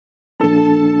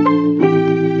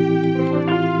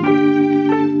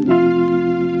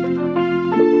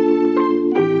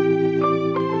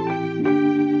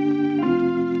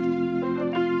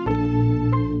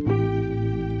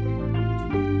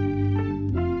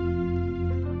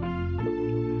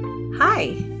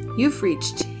Hi, you've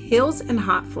reached Hills and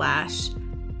Hot Flash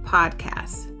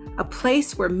podcast, a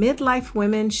place where midlife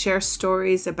women share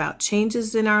stories about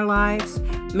changes in our lives,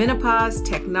 menopause,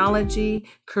 technology,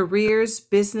 careers,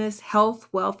 business, health,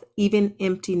 wealth, even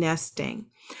empty nesting.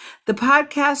 The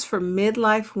podcast for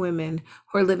midlife women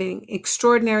who are living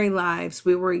extraordinary lives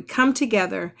where we come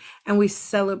together and we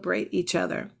celebrate each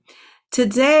other.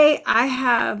 Today, I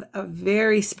have a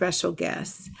very special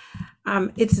guest.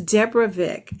 It's Deborah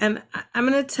Vick. And I'm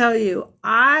going to tell you,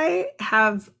 I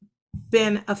have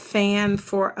been a fan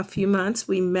for a few months.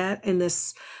 We met in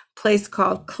this place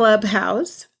called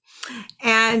Clubhouse.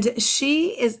 And she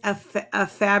is a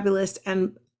fabulous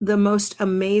and the most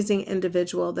amazing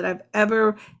individual that I've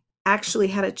ever actually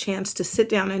had a chance to sit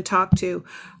down and talk to.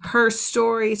 Her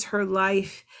stories, her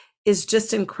life is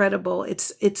just incredible.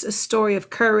 It's a story of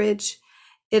courage.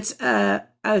 It's a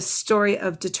story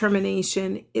of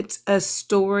determination. It's a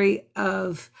story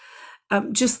of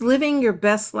just living your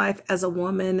best life as a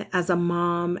woman, as a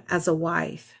mom, as a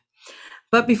wife.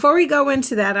 But before we go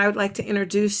into that, I would like to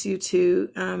introduce you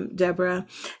to Deborah.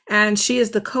 And she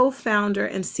is the co-founder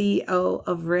and CEO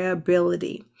of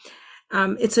Reability.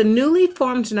 It's a newly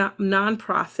formed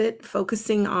nonprofit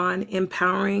focusing on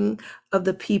empowering of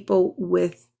the people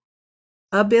with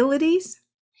abilities.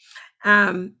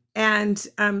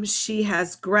 She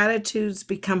has gratitudes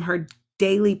become her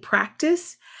daily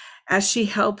practice as she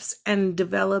helps and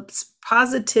develops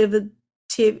positivity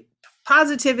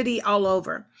all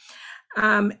over,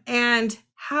 and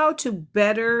how to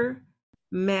better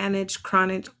manage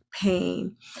chronic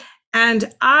pain.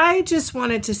 And I just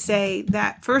wanted to say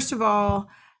that, first of all,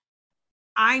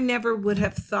 I never would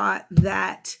have thought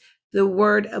that the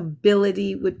word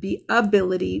ability would be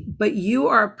ability, but you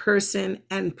are a person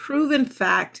and proven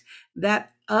fact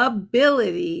that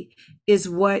ability is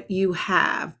what you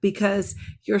have because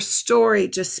your story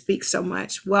just speaks so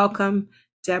much. Welcome,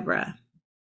 Deborah.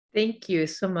 Thank you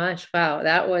so much. Wow,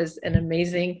 that was an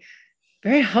amazing,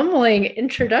 very humbling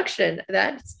introduction.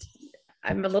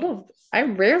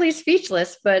 I'm rarely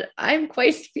speechless, but I'm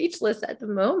quite speechless at the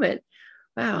moment.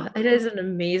 Wow, it is an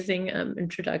amazing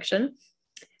introduction.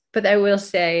 But I will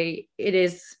say it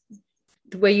is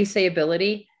the way you say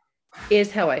ability is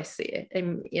how I see it.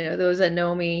 And, those that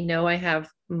know me know I have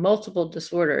multiple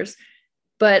disorders,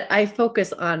 but I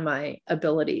focus on my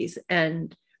abilities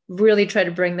and really try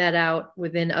to bring that out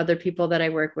within other people that I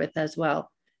work with as well.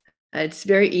 It's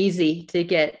very easy to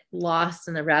get lost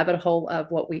in the rabbit hole of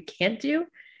what we can't do.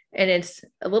 And it's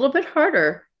a little bit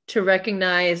harder to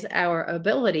recognize our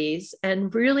abilities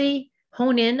and really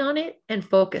hone in on it and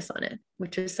focus on it,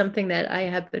 which is something that I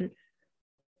have been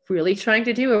really trying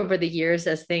to do over the years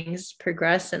as things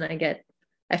progress. And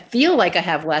I feel like I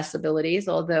have less abilities,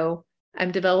 although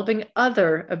I'm developing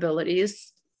other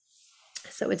abilities.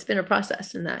 So it's been a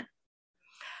process in that.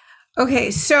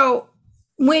 Okay, so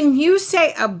when you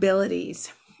say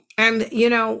abilities, and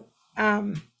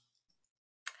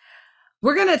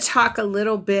we're going to talk a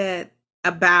little bit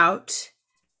about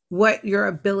what your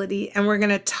ability, and we're going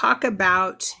to talk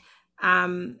about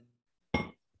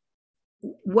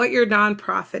what your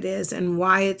nonprofit is and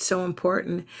why it's so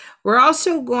important. We're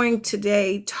also going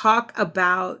today talk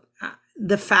about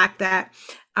the fact that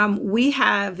we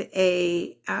have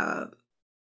an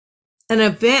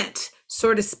event,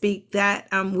 so to speak, that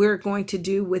we're going to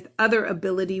do with other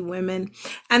ability women.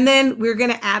 And then we're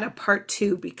going to add a part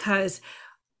 2 because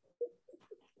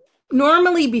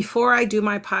normally before I do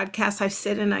my podcast, I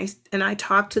sit and I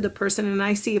talk to the person and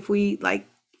I see if we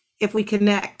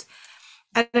connect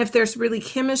and if there's really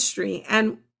chemistry.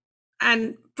 And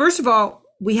first of all,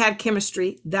 we had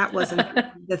chemistry. That wasn't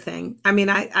the thing. I mean,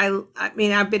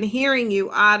 I've been hearing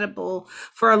you audible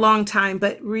for a long time,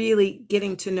 but really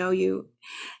getting to know you.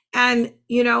 And,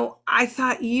 I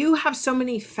thought you have so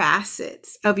many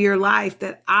facets of your life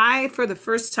that I, for the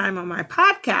first time on my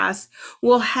podcast,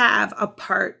 will have a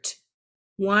part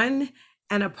 1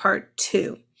 and a part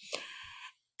 2.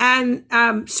 And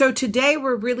so today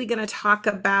we're really going to talk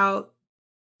about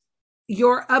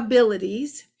your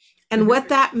abilities and what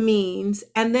that means.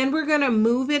 And then we're going to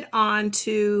move it on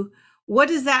to what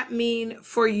does that mean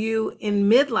for you in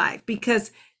midlife?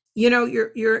 Because,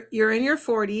 you're in your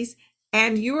 40s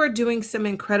and you are doing some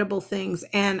incredible things.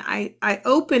 And I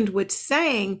opened with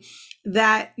saying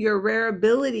that your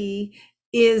Reability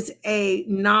is a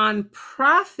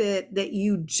nonprofit that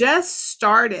you just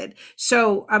started.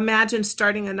 So imagine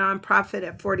starting a nonprofit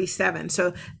at 47.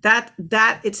 So that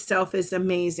itself is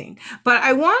amazing. But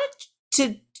I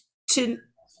wanted to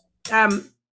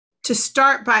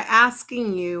start by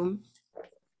asking you,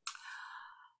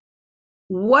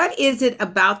 what is it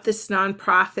about this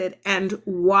nonprofit and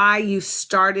why you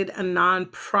started a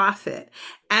nonprofit?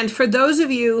 And for those of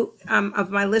you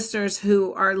of my listeners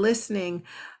who are listening,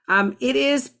 it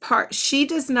is she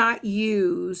does not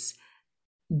use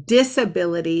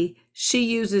disability, she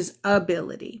uses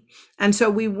ability. And so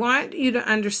we want you to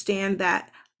understand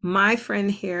that my friend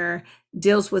here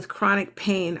deals with chronic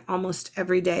pain almost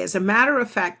every day. As a matter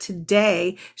of fact,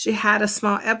 today she had a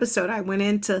small episode. I went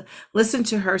in to listen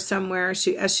to her somewhere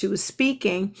as she was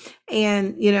speaking,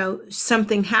 and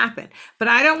something happened. But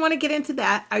I don't want to get into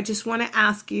that. I just want to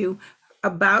ask you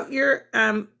about your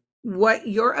what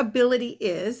your ability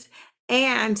is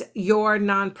and your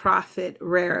nonprofit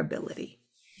rare ability.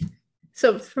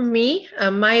 So for me,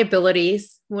 my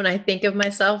abilities, when I think of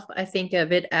myself, I think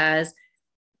of it as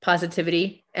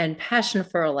positivity and passion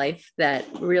for a life,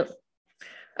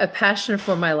 a passion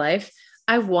for my life.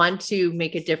 I want to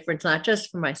make a difference, not just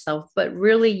for myself, but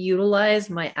really utilize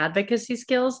my advocacy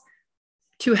skills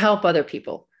to help other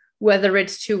people, whether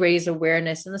it's to raise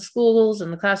awareness in the schools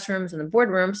and the classrooms and the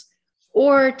boardrooms,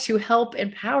 or to help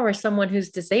empower someone who's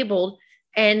disabled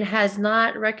and has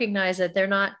not recognized that they're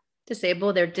not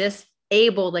disabled, they're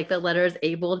disabled, like the letters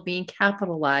abled being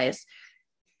capitalized,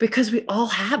 because we all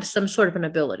have some sort of an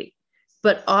ability.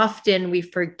 But often we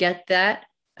forget that,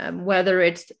 whether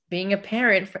it's being a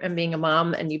parent and being a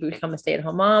mom and you become a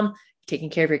stay-at-home mom, taking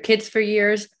care of your kids for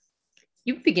years,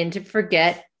 you begin to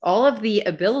forget all of the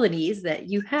abilities that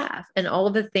you have and all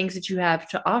of the things that you have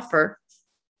to offer.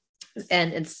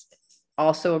 And it's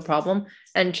also a problem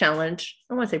and challenge.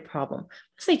 I don't want to say problem,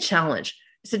 I say challenge.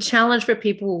 It's a challenge for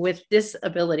people with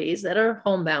disabilities that are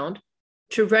homebound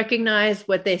to recognize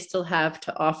what they still have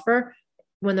to offer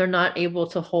when they're not able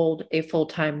to hold a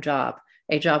full-time job,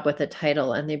 a job with a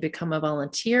title, and they become a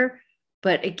volunteer.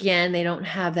 But again, they don't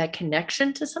have that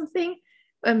connection to something.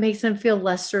 It makes them feel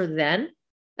lesser than.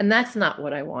 And that's not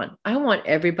what I want. I want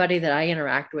everybody that I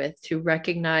interact with to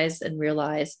recognize and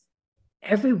realize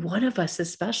every one of us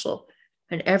is special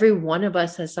and every one of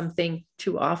us has something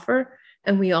to offer.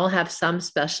 And we all have some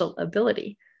special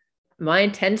ability.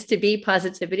 Mine tends to be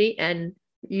positivity and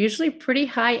usually pretty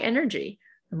high energy.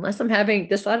 Unless I'm having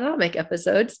dysautonomic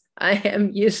episodes, I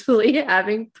am usually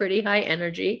having pretty high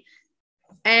energy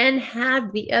and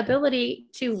have the ability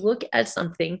to look at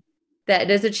something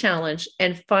that is a challenge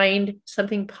and find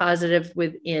something positive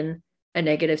within a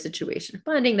negative situation.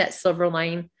 Finding that silver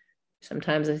line,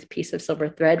 sometimes a piece of silver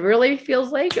thread really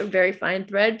feels like a very fine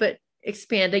thread, but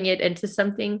expanding it into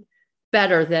something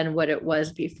better than what it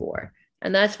was before.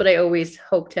 And that's what I always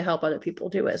hope to help other people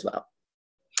do as well.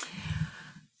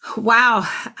 Wow.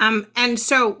 And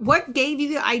so what gave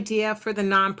you the idea for the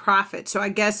nonprofit? So I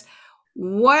guess,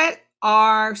 what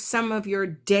are some of your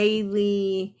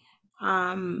daily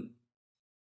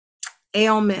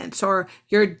ailments or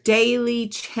your daily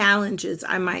challenges,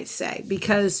 I might say,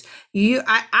 because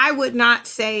I would not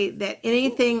say that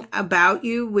anything about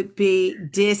you would be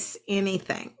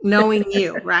anything, knowing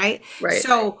you, right? Right.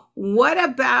 So what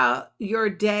about your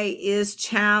day is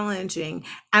challenging?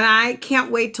 And I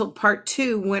can't wait till part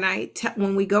 2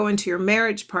 when we go into your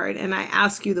marriage part and I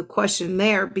ask you the question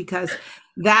there, because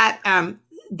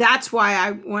that's why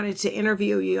I wanted to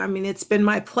interview you. I mean, it's been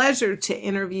my pleasure to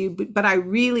interview, but I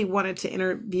really wanted to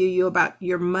interview you about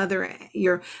your mother,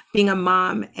 your being a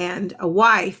mom and a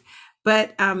wife.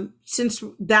 But since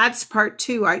that's part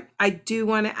 2, I do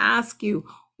want to ask you,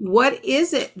 what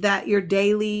is it that your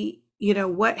daily,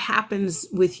 what happens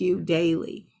with you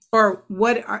daily, or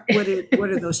what are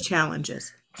those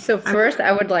challenges? So first,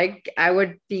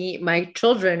 my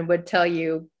children would tell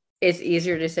you, it's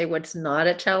easier to say what's not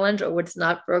a challenge or what's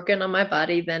not broken on my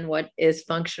body than what is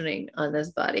functioning on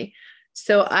this body.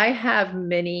 So I have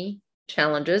many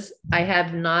challenges.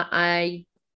 I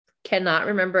cannot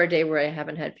remember a day where I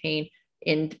haven't had pain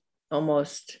in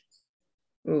almost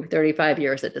 35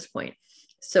 years at this point.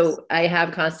 So I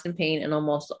have constant pain in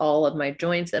almost all of my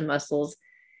joints and muscles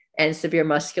and severe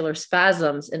muscular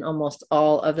spasms in almost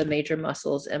all of the major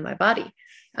muscles in my body.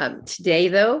 Today,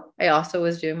 though, I also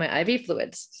was doing my IV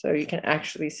fluids. So you can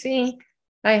actually see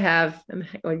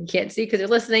you can't see because you're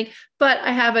listening, but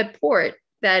I have a port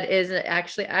that is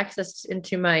actually accessed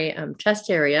into my chest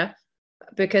area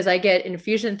because I get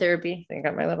infusion therapy. I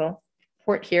got my little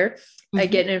port here. Mm-hmm.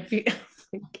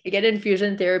 I get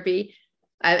infusion therapy,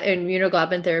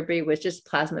 immunoglobulin therapy, which is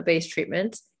plasma-based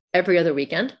treatments every other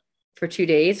weekend for 2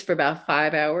 days for about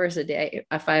 5 hours a day,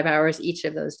 5 hours each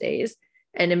of those days.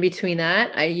 And in between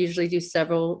that, I usually do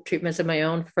several treatments of my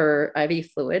own for IV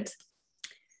fluids.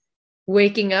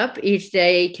 Waking up each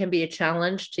day can be a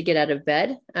challenge to get out of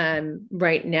bed.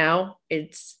 Right now,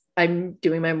 it's I'm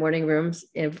doing my morning rooms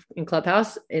in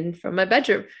Clubhouse in from my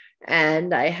bedroom.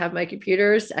 And I have my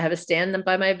computers. I have a stand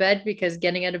by my bed because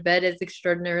getting out of bed is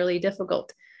extraordinarily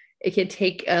difficult. It can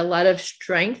take a lot of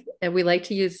strength. And we like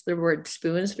to use the word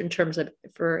spoons in terms of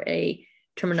for a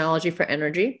terminology for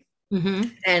energy. Mm-hmm.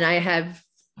 And I have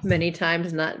many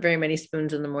times not very many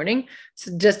spoons in the morning.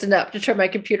 So just enough to turn my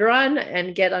computer on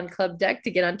and get on Club Deck to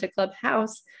get onto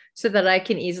Clubhouse so that I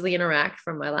can easily interact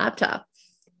from my laptop.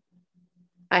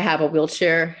 I have a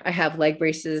wheelchair. I have leg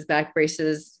braces, back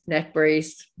braces, neck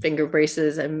brace, finger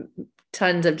braces, and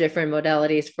tons of different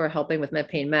modalities for helping with my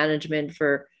pain management,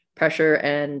 for pressure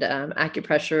and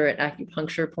acupressure and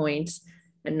acupuncture points.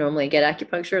 And normally get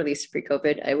acupuncture, at least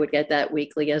pre-COVID. I would get that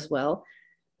weekly as well.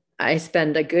 I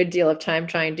spend a good deal of time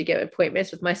trying to get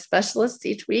appointments with my specialists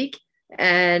each week,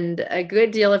 and a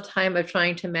good deal of time of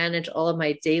trying to manage all of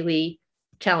my daily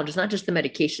challenges, not just the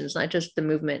medications, not just the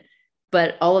movement,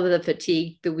 but all of the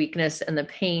fatigue, the weakness, and the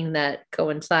pain that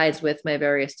coincides with my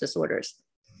various disorders.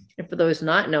 And for those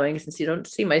not knowing, since you don't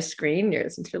see my screen,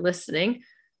 since you're listening,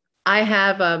 I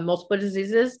have multiple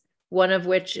diseases, one of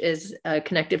which is a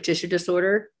connective tissue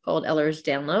disorder called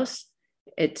Ehlers-Danlos.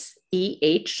 It's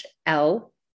EHLERS-DANLOS.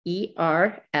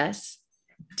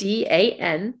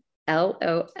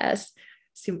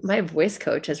 See, my voice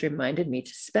coach has reminded me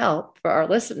to spell for our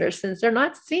listeners since they're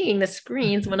not seeing the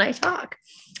screens when I talk.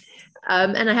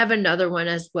 And I have another one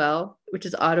as well, which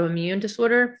is autoimmune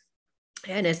disorder.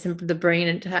 And it's the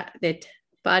brain, the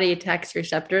body attacks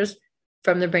receptors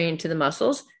from the brain to the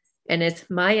muscles. And it's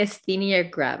myasthenia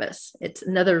gravis. It's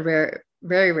another rare,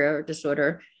 very rare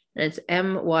disorder. And it's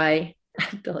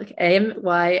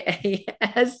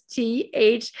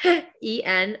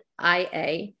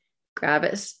MYASTHENIA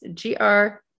gravis,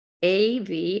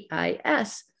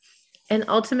 GRAVIS. And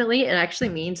ultimately, it actually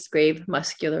means grave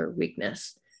muscular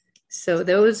weakness. So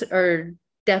those are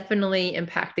definitely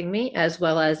impacting me, as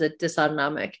well as a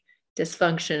dysautonomic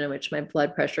dysfunction in which my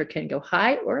blood pressure can go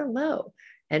high or low,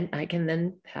 and I can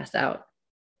then pass out,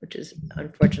 which is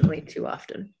unfortunately too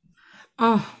often.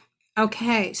 Oh,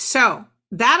 okay. So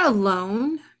that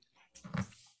alone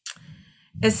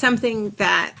is something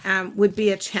that would be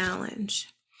a challenge.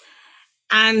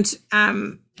 And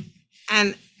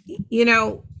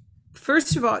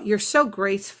first of all, you're so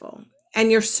graceful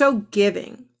and you're so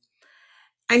giving.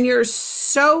 And you're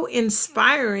so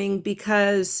inspiring,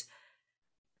 because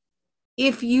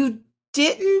if you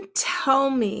didn't tell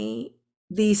me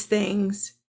these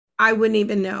things, I wouldn't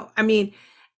even know. I mean,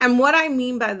 and what I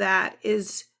mean by that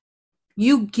is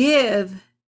you give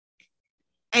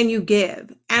and you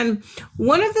give. And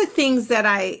one of the things that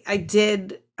I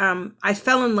did, I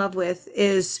fell in love with,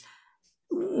 is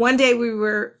one day we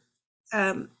were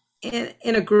in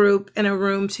a group, in a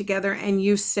room together, and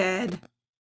you said,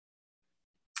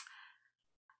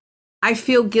 I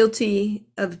feel guilty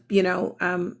of,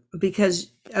 because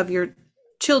of your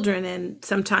children and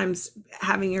sometimes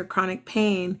having your chronic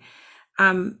pain.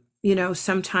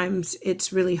 Sometimes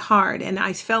it's really hard. And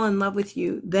I fell in love with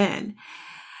you then.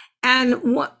 And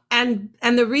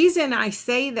the reason I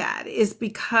say that is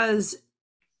because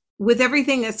with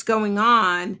everything that's going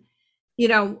on,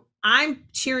 I'm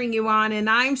cheering you on and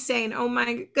I'm saying, oh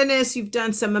my goodness, you've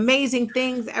done some amazing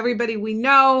things. Everybody we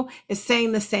know is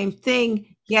saying the same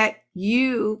thing. Yet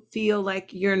you feel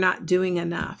like you're not doing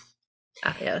enough.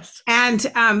 Yes. And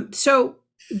so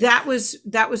that was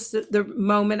the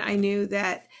moment I knew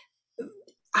that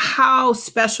how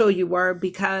special you were,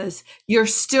 because you're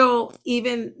still,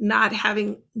 even not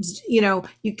having,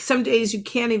 some days you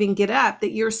can't even get up,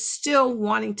 that you're still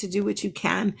wanting to do what you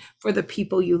can for the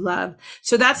people you love.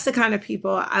 So that's the kind of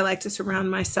people I like to surround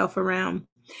myself around.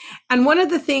 And one of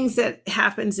the things that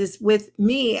happens is with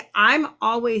me, I'm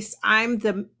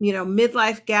the,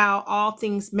 midlife gal, all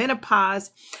things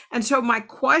menopause. And so my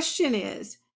question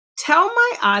is, tell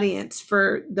my audience,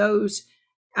 for those,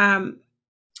 for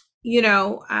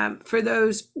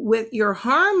those with your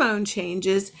hormone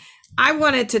changes, I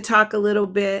wanted to talk a little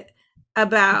bit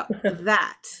about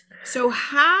that. So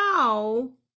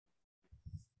how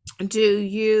do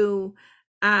you,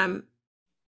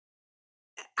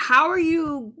 how are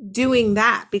you doing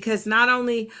that? Because not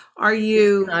only are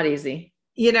you, it's not easy,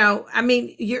 you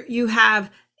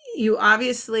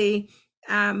obviously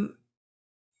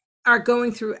are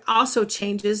going through also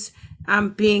changes,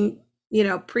 being,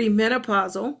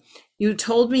 premenopausal. You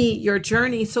told me your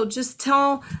journey. So just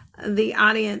tell the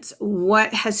audience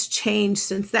what has changed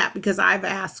since that, because I've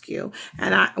asked you,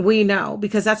 and we know,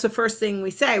 because that's the first thing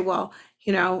we say. Well,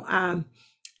 I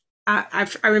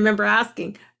remember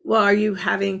asking, well, are you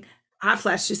having hot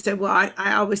flashes? She said, well,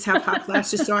 I always have hot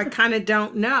flashes, so I kind of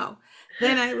don't know.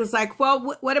 then I was like,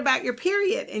 well, what about your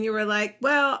period? And you were like,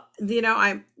 well,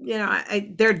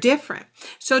 they're different.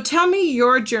 So tell me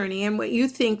your journey and what you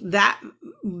think that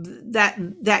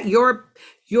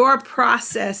your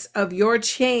process of your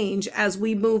change as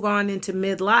we move on into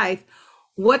midlife.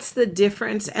 What's the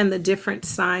difference and the different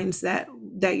signs that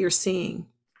you're seeing?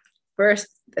 First,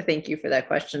 thank you for that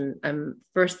question.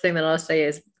 First thing that I'll say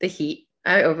is the heat.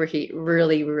 I overheat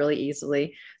really, really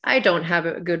easily. I don't have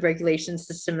a good regulation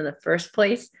system in the first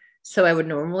place, so I would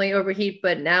normally overheat,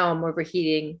 but now I'm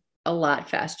overheating a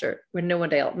lot faster when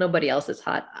nobody else is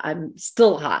hot. I'm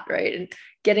still hot, right? And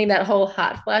getting that whole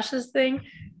hot flashes thing,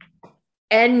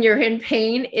 and you're in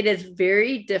pain, it is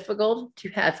very difficult to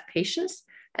have patience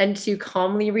and to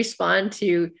calmly respond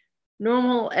to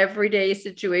normal everyday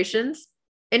situations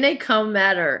in a calm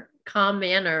manner.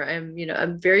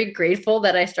 I'm very grateful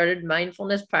that I started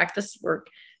mindfulness practice work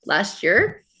last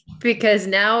year, because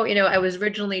now, I was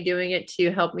originally doing it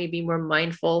to help me be more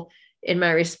mindful in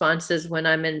my responses when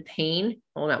I'm in pain.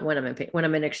 Well, not when I'm in pain, when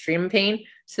I'm in extreme pain,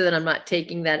 so that I'm not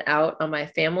taking that out on my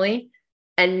family.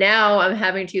 And now I'm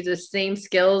having to use the same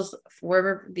skills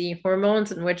for the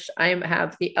hormones, in which I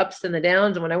have the ups and the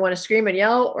downs, and when I want to scream and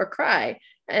yell or cry.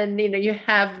 And, you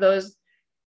have those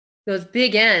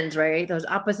big ends, right? Those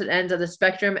opposite ends of the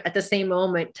spectrum at the same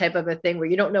moment, type of a thing, where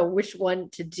you don't know which one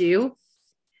to do.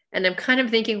 And I'm kind of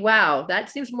thinking, wow, that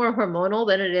seems more hormonal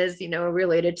than it is,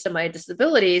 related to my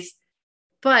disabilities.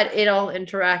 But it all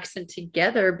interacts in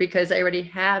together, because I already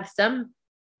have some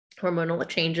hormonal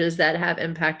changes that have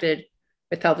impacted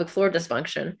with pelvic floor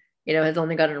dysfunction. Has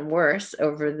only gotten worse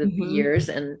over the years.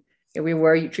 And we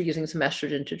were using some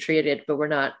estrogen to treat it, but we're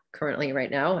not currently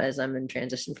right now, as I'm in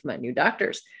transition from my new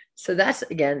doctors. So that's,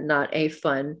 again, not a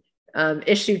fun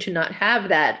issue to not have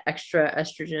that extra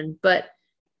estrogen, but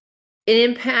it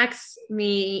impacts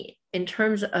me in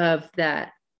terms of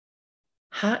that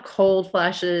hot, cold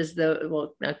flashes,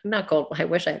 not cold. I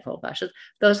wish I had cold flashes,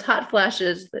 those hot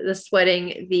flashes, the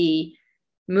sweating, the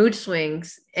mood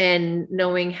swings, and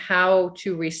knowing how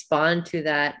to respond to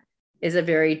that is a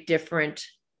very different,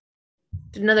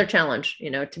 another challenge,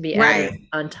 to be added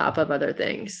on top of other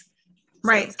things.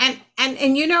 Right. So.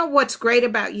 And what's great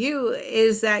about you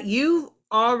is that you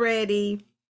already,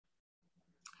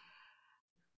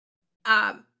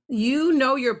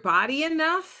 your body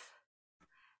enough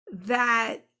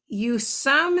that you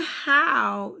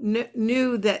somehow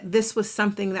knew that this was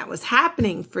something that was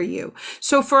happening for you.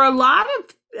 So for a lot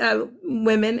of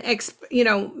women,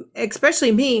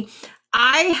 especially me,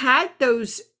 I had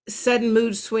those sudden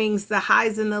mood swings, the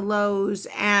highs and the lows,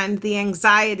 and the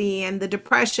anxiety and the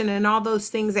depression and all those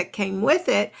things that came with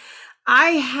it. I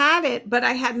had it, but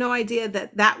I had no idea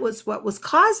that that was what was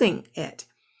causing it.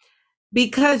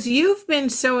 Because you've been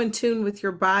so in tune with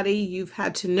your body, you've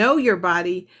had to know your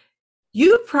body,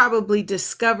 you probably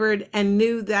discovered and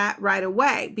knew that right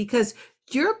away, because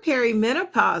you're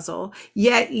perimenopausal,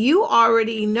 yet you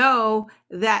already know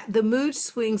that the mood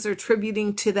swings are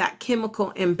attributing to that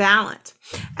chemical imbalance.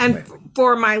 And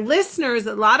for my listeners,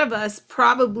 a lot of us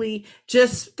probably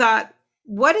just thought,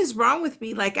 what is wrong with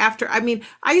me? Like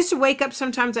I used to wake up,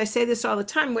 sometimes I say this all the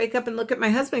time, wake up and look at my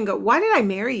husband and go, why did I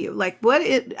marry you? Like,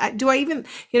 do I even,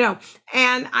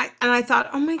 and I thought,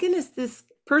 oh my goodness, this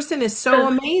person is so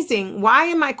amazing. Why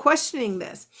am I questioning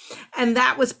this? And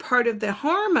that was part of the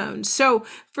hormones. So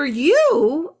for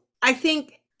you, I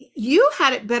think you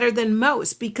had it better than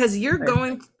most, because you're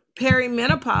going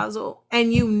perimenopausal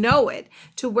and you know it,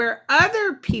 to where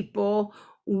other people,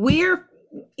 we're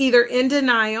either in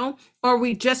denial or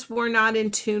we just were not in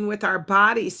tune with our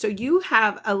bodies. So you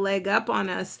have a leg up on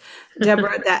us,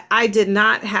 Deborah, that I did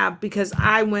not have, because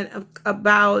I went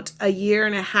about a year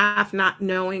and a half not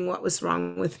knowing what was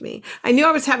wrong with me. I knew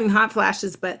I was having hot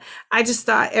flashes, but I just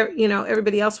thought,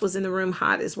 everybody else was in the room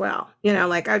hot as well.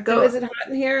 Like I'd go, is it hot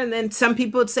in here? And then some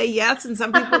people would say yes, and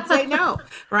some people would say no.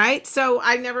 Right. So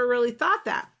I never really thought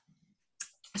that.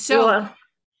 So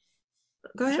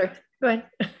go ahead. Sure. Go ahead.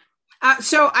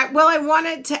 I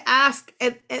wanted to ask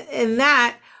in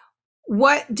that,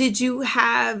 what did you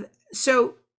have?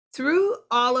 So through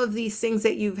all of these things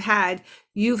that you've had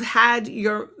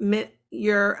your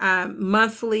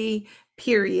monthly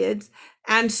periods.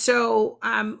 And so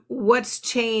what's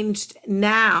changed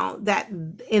now that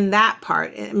in that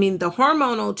part? I mean, the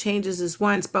hormonal changes is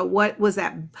once, but what was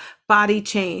that body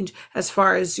change as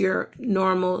far as your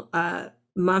normal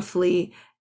monthly,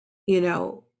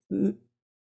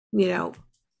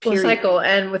 cycle.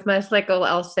 And with my cycle,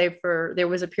 I'll say there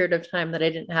was a period of time that I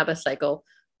didn't have a cycle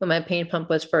when my pain pump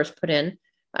was first put in.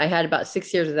 I had about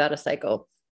 6 years without a cycle,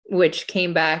 which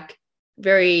came back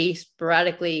very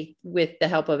sporadically with the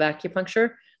help of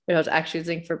acupuncture, which I was actually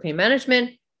using for pain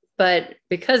management. But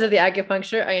because of the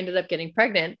acupuncture, I ended up getting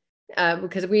pregnant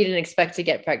because we didn't expect to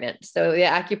get pregnant. So the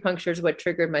acupuncture is what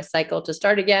triggered my cycle to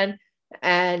start again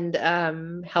and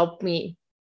helped me.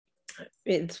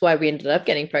 It's why we ended up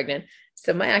getting pregnant.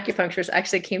 So my acupuncturist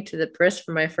actually came to the bris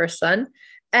for my first son.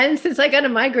 And since I got a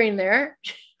migraine there,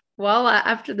 well,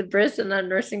 after the bris and I'm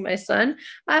nursing my son,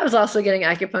 I was also getting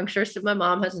acupuncture. So my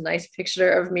mom has a nice picture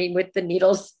of me with the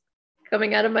needles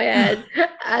coming out of my head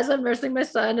as I'm nursing my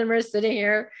son, and we're sitting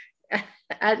here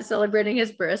at celebrating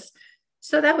his bris.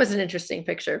 So that was an interesting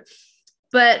picture.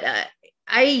 But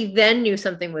I then knew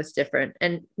something was different.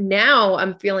 And now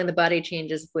I'm feeling the body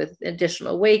changes with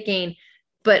additional weight gain.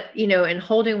 But, and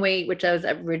holding weight, which I was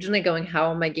originally going,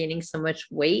 how am I gaining so much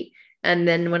weight? And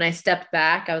then when I stepped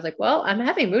back, I was like, well, I'm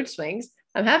having mood swings.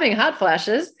 I'm having hot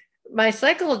flashes. My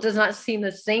cycle does not seem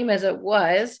the same as it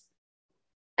was.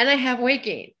 And I have weight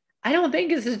gain. I don't think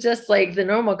this is just like the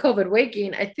normal COVID weight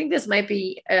gain. I think this might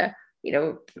be a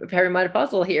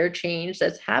perimenopausal hair change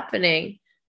that's happening.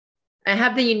 I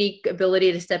have the unique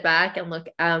ability to step back and look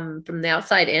from the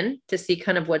outside in to see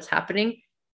kind of what's happening.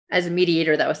 As a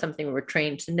mediator, that was something we were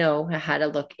trained to know, how to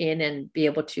look in and be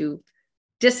able to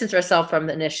distance ourselves from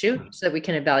an issue so that we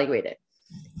can evaluate it.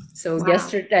 So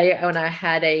yesterday, when I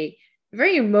had a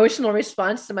very emotional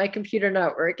response to my computer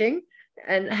not working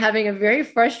and having a very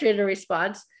frustrated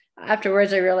response,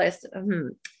 afterwards, I realized,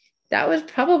 that was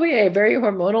probably a very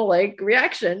hormonal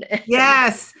reaction.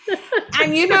 Yes.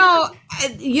 And,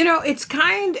 it's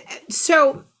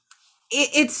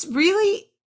it's really,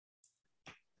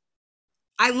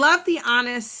 I love the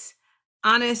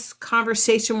honest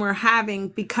conversation we're having,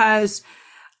 because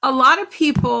a lot of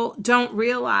people don't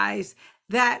realize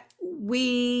that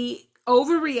we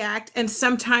overreact and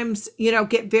sometimes,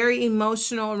 get very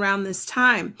emotional around this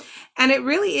time. And it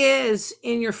really is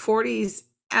in your 40s,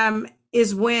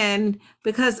 is when,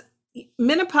 because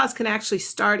menopause can actually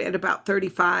start at about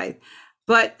 35,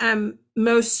 but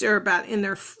most are about in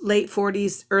their late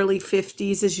 40s, early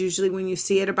 50s is usually when you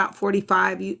see it. About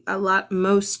 45,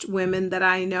 most women that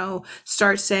I know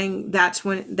start saying that's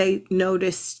when they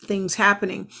notice things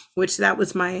happening, which that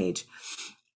was my age.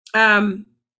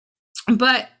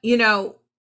 But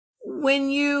when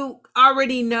you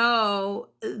already know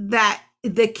that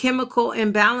the chemical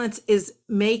imbalance is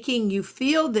making you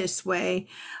feel this way,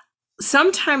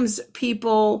 sometimes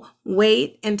people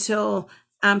wait until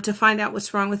to find out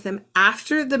what's wrong with them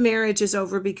after the marriage is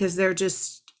over, because they're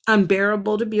just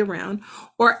unbearable to be around,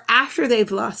 or after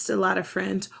they've lost a lot of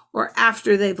friends, or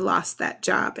after they've lost that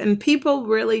job. And people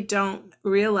really don't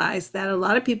realize that a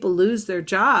lot of people lose their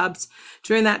jobs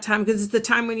during that time, because it's the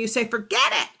time when you say,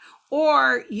 forget it.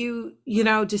 Or you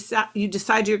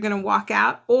decide you're going to walk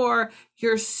out, or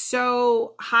you're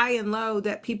so high and low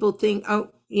that people think, oh,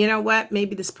 you know what,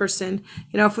 maybe this person,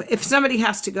 if somebody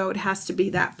has to go, it has to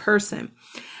be that person.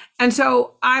 And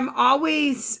so I'm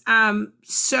always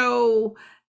so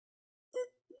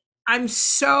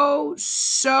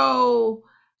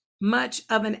much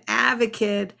of an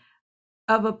advocate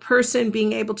of a person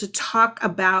being able to talk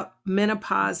about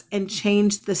menopause and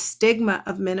change the stigma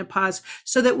of menopause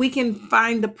so that we can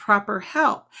find the proper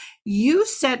help. You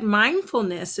said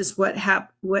mindfulness is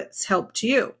what's helped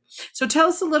you. So tell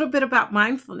us a little bit about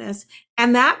mindfulness,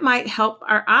 and that might help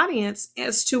our audience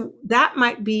as to that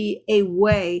might be a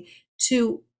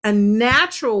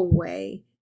natural way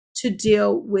to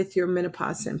deal with your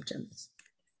menopause symptoms.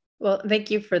 Well, thank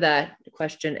you for that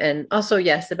question. And also,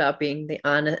 yes, about being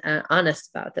honest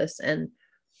about this. And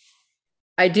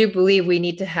I do believe we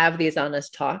need to have these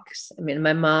honest talks. I mean,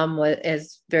 my mom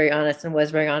was very honest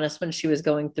when she was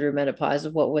going through menopause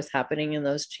of what was happening in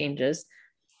those changes.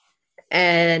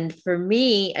 And for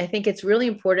me, I think it's really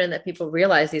important that people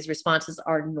realize these responses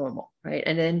are normal, right?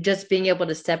 And then just being able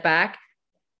to step back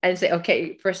and say,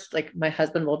 okay, first, my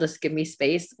husband will just give me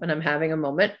space when I'm having a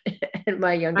moment. And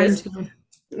my youngest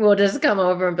will just come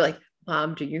over and be like,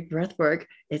 Mom, do your breath work.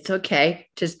 It's okay.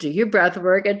 Just do your breath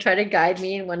work and try to guide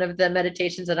me in one of the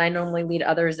meditations that I normally lead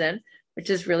others in, which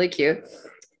is really cute.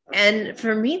 And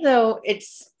for me, though,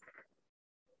 it's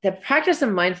the practice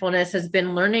of mindfulness has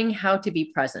been learning how to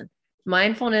be present.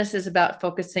 Mindfulness is about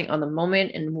focusing on the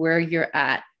moment and where you're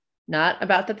at, not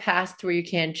about the past where you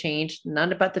can't change,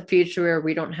 not about the future where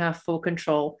we don't have full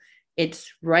control.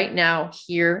 It's right now,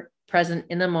 here, present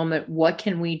in the moment. What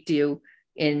can we do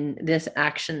in this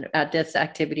action, at this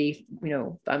activity,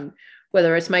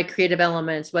 whether it's my creative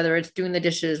elements, whether it's doing the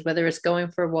dishes, whether it's going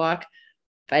for a walk,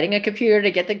 fighting a computer to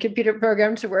get the computer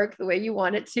program to work the way you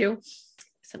want it to.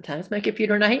 Sometimes my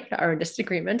computer and I are in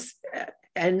disagreements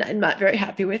and I'm not very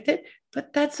happy with it,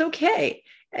 but that's okay.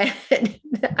 And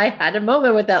I had a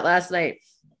moment with that last night.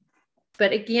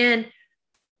 But again,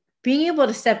 being able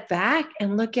to step back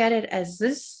and look at it as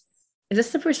this, is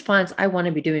this the response I want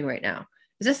to be doing right now?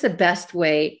 Is this the best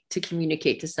way to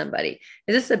communicate to somebody?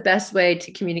 Is this the best way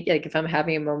to communicate? Like if I'm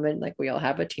having a moment, like we all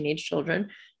have with teenage children,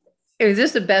 is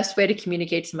this the best way to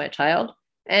communicate to my child?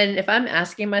 And if I'm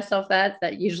asking myself that,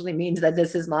 that usually means that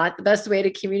this is not the best way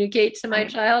to communicate to my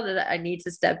child, and I need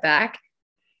to step back.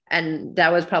 And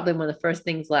that was probably one of the first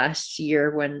things last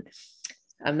year when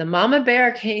the mama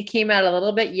bear came out a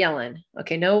little bit yelling.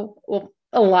 Okay, no, well,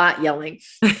 a lot yelling.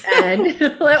 And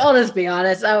I'll just be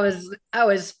honest, I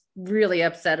was really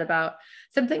upset about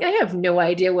something. I have no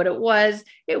idea what it was.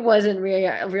 It wasn't really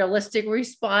a realistic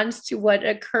response to what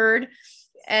occurred.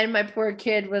 And my poor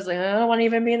kid was like, I don't want to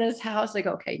even be in this house. Like,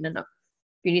 okay, no,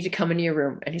 you need to come into your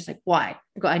room. And he's like, why?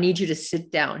 I go, I need you to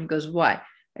sit down. He goes, why?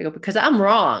 I go, because I'm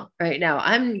wrong right now.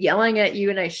 I'm yelling at you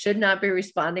and I should not be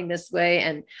responding this way.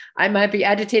 And I might be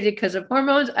agitated because of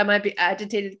hormones. I might be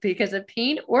agitated because of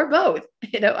pain or both.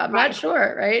 I'm not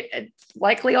sure, right? It's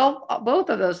likely both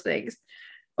of those things.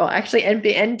 Well, actually, and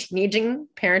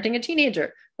parenting a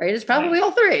teenager, right? It's probably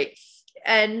all three.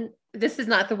 And this is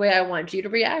not the way I want you to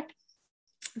react.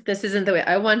 This isn't the way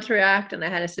I want to react. And I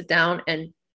had to sit down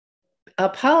and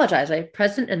apologize. I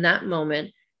present in that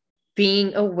moment,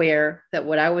 being aware that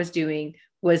what I was doing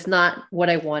was not what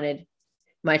I wanted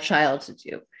my child to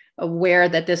do, aware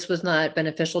that this was not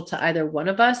beneficial to either one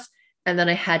of us. And then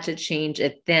I had to change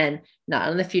it then, not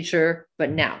in the future, but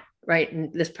now, right?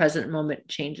 In this present moment,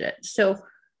 change it. So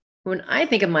when I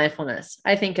think of mindfulness,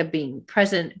 I think of being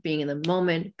present, being in the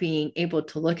moment, being able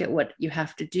to look at what you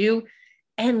have to do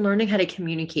and learning how to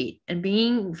communicate and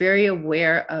being very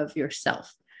aware of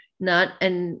yourself,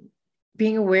 and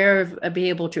being aware of being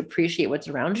able to appreciate what's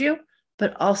around you,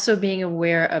 but also being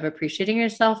aware of appreciating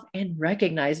yourself and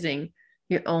recognizing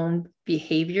your own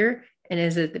behavior. And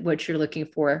is it what you're looking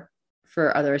for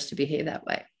others to behave that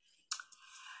way?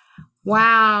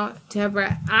 Wow,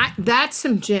 Deborah, that's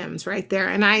some gems right there.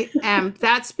 And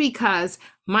that's because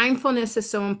mindfulness is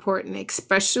so important,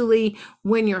 especially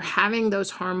when you're having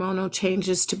those hormonal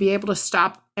changes, to be able to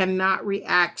stop and not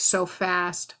react so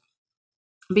fast.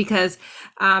 Because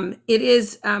it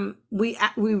is, we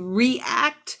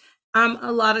react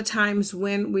a lot of times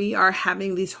when we are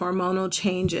having these hormonal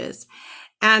changes.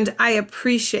 And I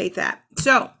appreciate that.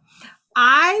 So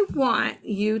I want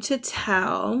you to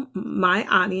tell my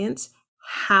audience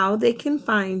how they can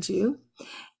find you.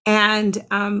 And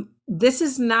this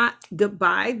is not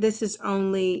goodbye. This is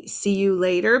only see you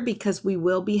later, because we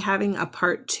will be having a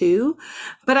part 2.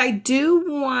 But I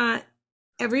do want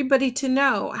everybody to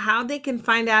know how they can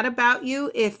find out about you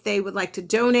if they would like to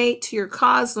donate to your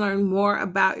cause, learn more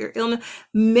about your illness.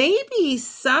 Maybe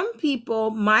some people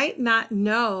might not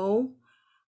know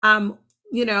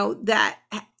that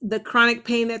the chronic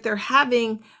pain that they're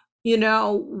having,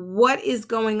 what is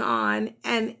going on,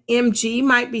 and MG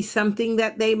might be something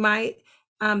that they might,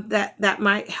 that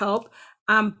might help.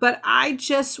 But I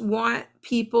just want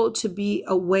people to be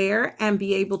aware and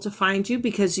be able to find you,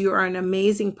 because you are an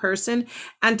amazing person,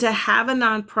 and to have a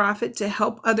nonprofit to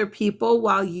help other people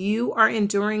while you are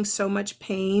enduring so much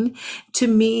pain. To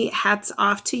me, hats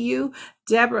off to you.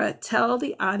 Deborah, tell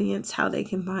the audience how they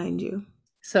can find you.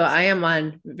 So I am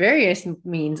on various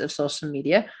means of social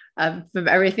media, from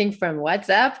everything from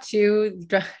WhatsApp to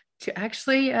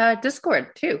actually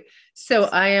Discord too. So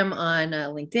I am on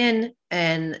LinkedIn,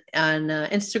 and on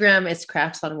Instagram, it's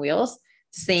Crafts on Wheels.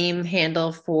 Same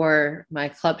handle for my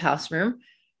Clubhouse room.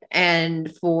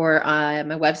 And for my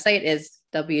website is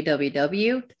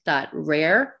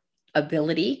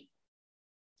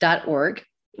www.rareability.org.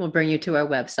 We'll bring you to our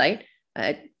website.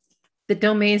 The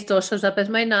domain still shows up as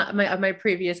my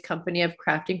previous company of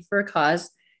Crafting for a Cause.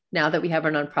 Now that we have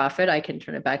our nonprofit, I can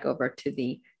turn it back over to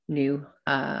the new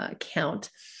account.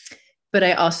 But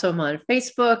I also am on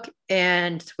Facebook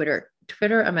and Twitter.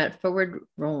 Twitter, I'm at Forward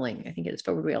Rolling. I think it's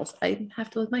Forward Reels. I have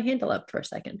to look my handle up for a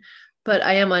second. But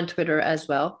I am on Twitter as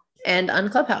well, and on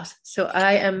Clubhouse. So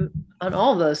I am on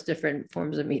all those different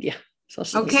forms of media.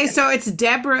 Okay, so it's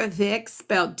Deborah Vick,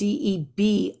 spelled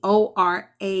DEBORAH.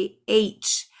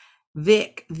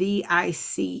 Vick,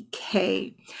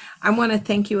 VICK. I want to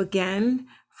thank you again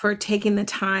for taking the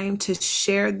time to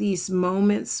share these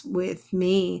moments with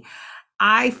me.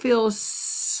 I feel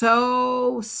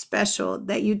so special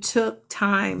that you took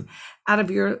time out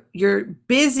of your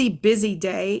busy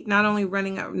day, not only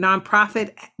running a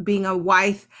nonprofit, being a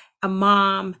wife, a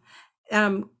mom,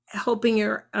 helping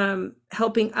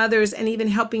others, and even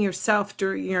helping yourself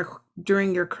during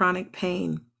your chronic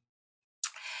pain.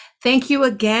 Thank you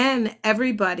again,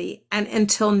 everybody. And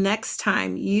until next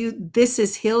time, this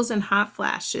is Heels and Hot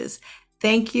Flashes.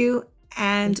 Thank you,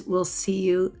 and we'll see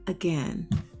you again.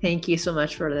 Thank you so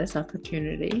much for this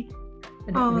opportunity.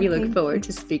 And we look forward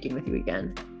to speaking with you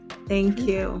again. Thank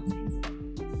you.